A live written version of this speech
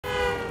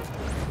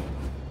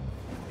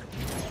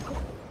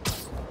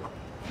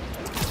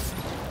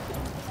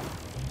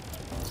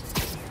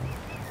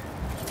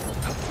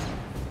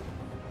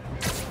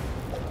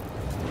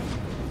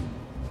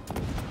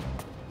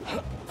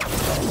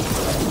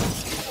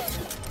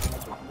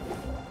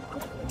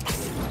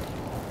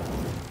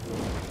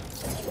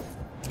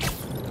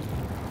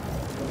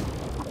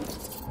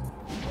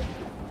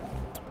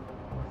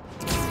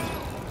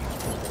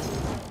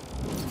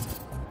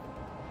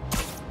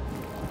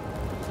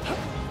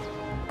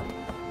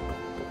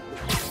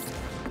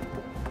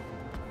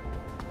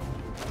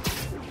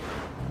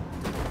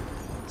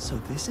So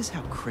this is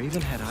how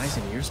Kraven had eyes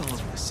and ears all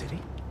over the city?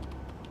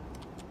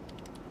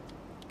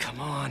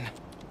 Come on. I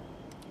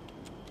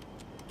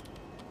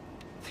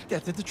think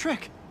that did the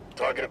trick.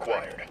 Target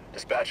acquired.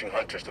 Dispatching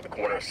hunters to the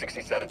corner of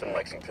 67th and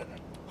Lexington.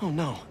 Oh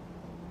no.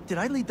 Did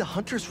I lead the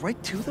hunters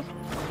right to them?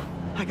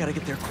 I gotta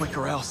get there quick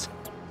or else.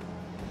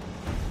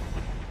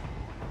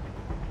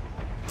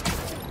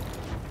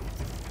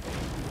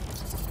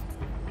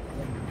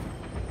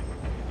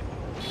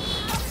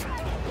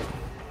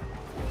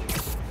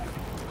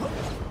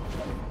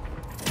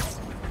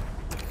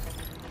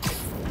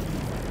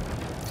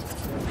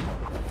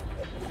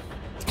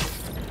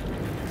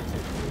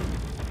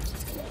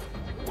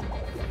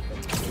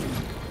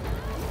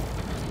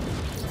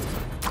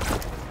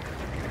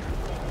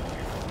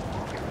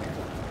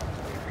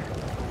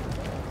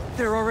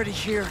 They're already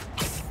here.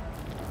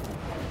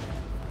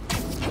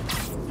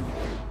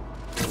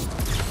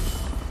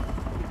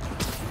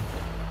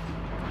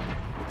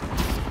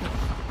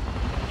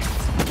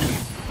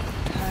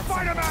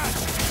 Spider-Man!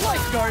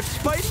 Lifeguard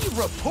Spidey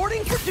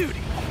reporting for duty.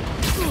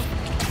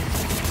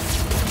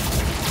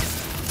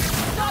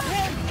 Stop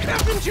him!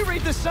 Haven't you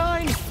read the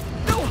sign?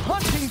 No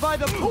hunting by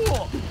the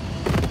pool!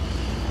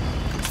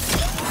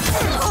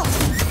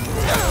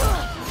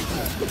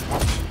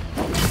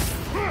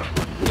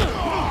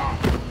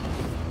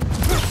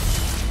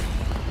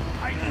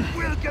 I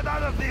will get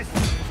out of this!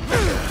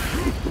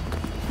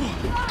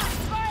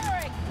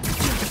 Firing!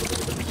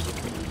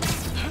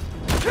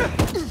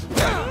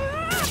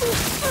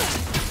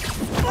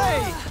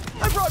 Hey!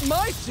 I brought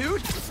my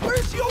suit!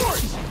 Where's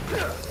yours?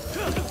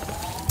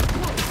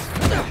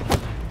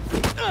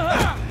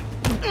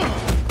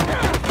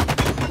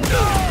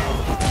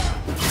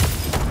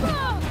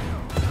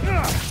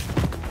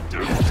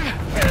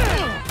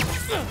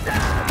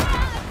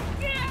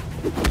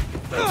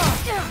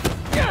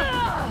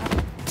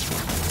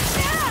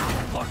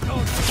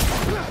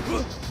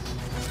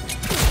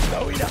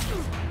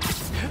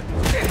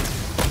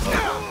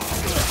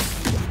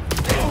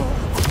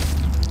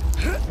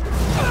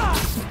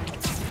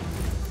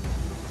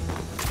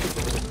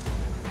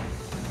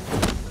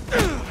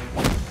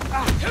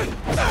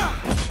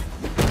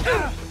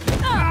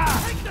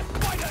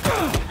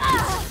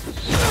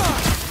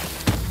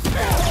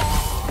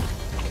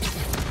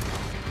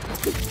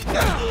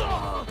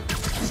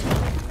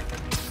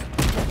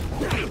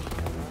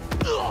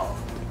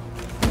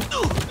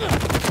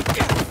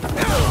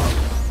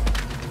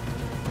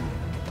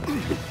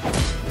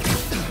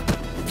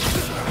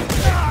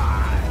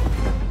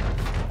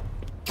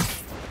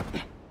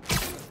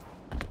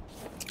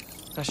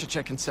 I should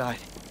check inside.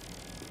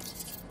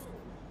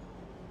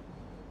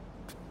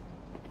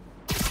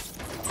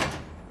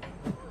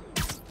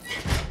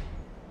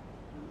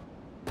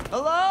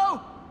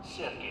 Hello?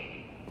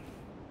 Sergey,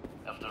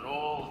 after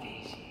all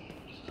these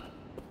years,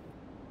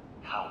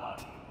 how are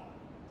you?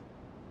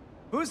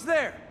 Who's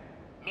there?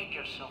 Make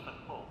yourself at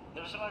home.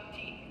 There's a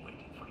martini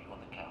waiting for you on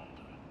the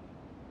counter.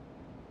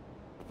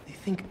 They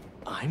think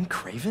I'm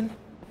Kraven?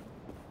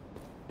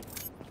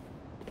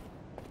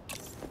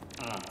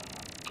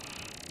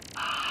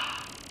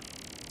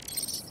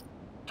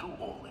 Two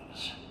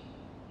olives.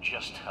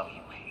 Just how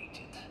you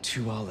hate it.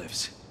 2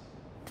 olives.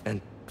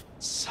 And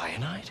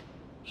cyanide?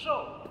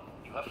 So,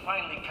 you have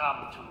finally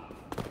come to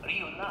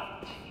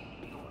reunite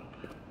in New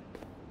York.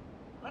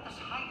 Let us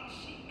hide and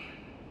seek,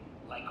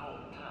 like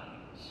old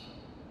times.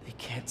 They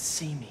can't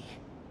see me.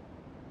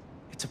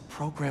 It's a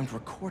programmed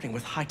recording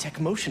with high-tech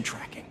motion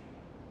tracking.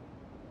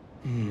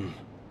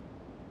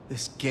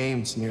 This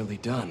game's nearly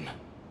done.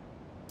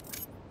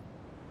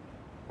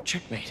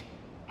 Checkmate.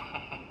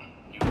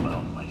 You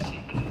found my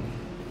secret.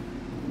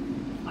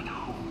 But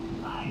who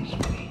lies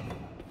me?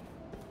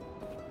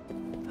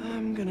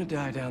 I'm gonna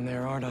die down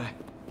there, aren't I?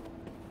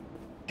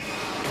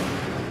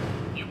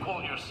 You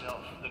call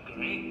yourself the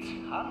Great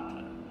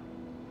Hunter,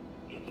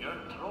 yet your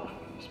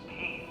trophy is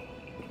pale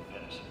in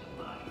comparison to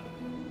mine.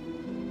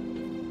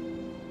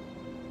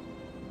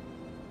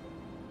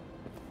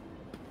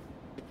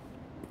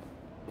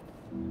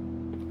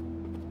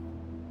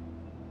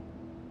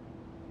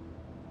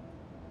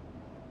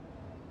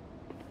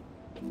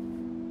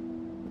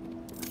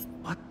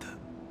 What the?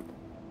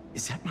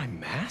 Is that my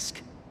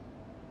mask?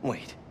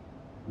 Wait.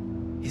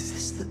 Is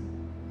this the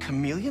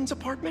Chameleon's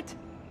apartment?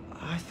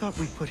 I thought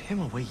we put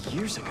him away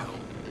years ago.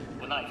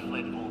 When I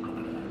fled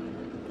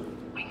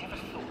Volgograd, I never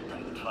thought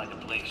I would find a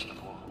place to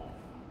call home.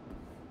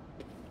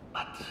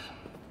 But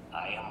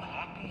I am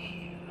happy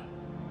here.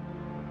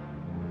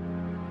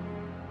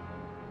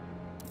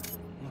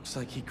 Looks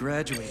like he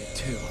graduated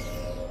too.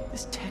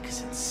 This tech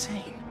is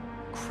insane.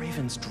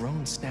 Kraven's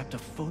drone snapped a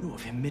photo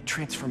of him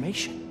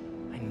mid-transformation.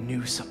 I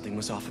knew something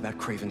was off about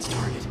Kraven's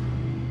target.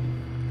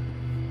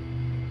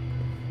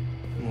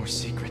 More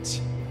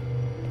secrets.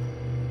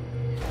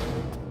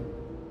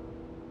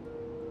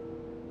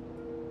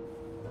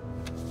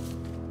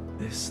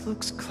 This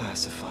looks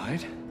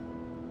classified.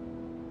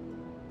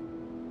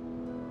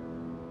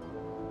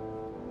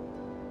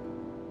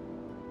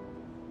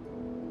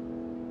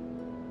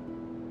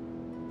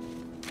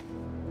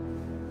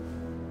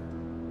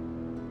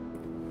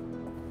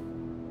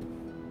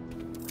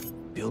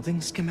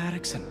 building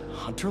schematics and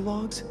hunter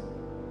logs?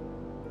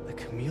 The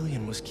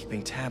Chameleon was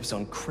keeping tabs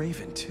on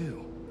Kraven,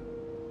 too.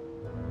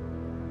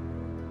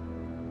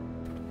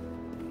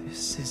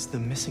 This is the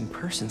missing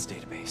persons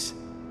database.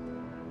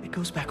 It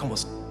goes back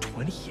almost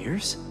 20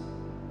 years?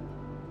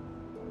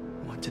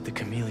 What did the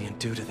Chameleon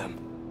do to them?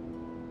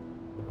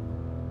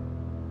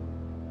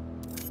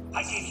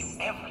 I gave you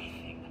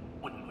everything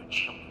when we were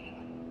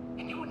children,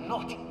 and you would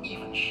not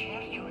even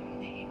share your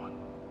name.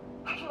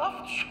 I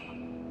loved you,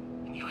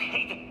 and you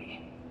hated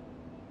me,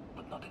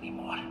 but not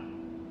anymore.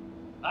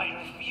 I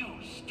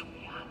refuse to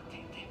be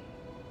hunted.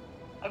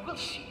 I will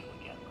see you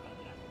again,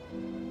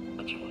 brother,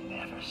 but you will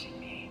never see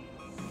me.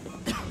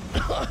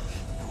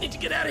 Need to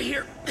get out of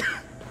here.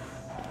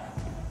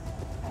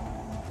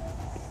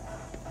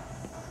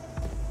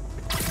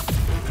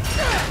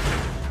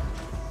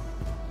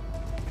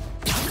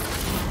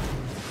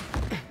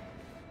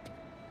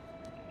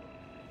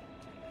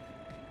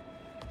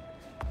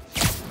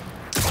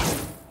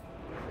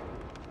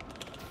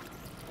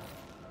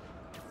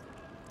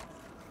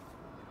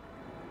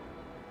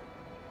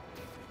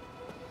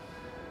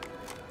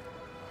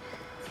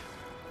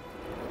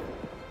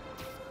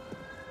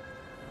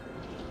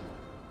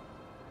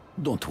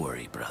 Don't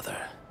worry, brother.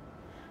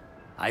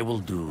 I will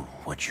do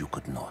what you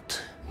could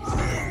not.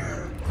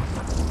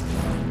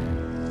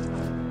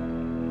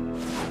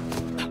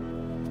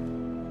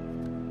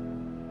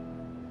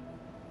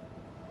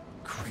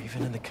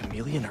 Kraven and the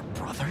Chameleon are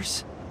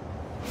brothers?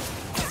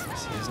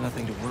 Guess he has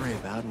nothing to worry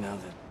about now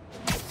that...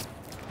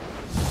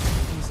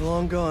 he's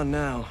long gone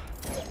now.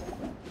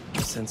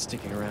 No sense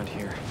sticking around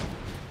here.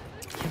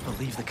 Can't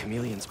believe the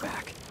Chameleon's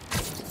back.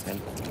 And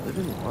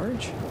living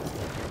large?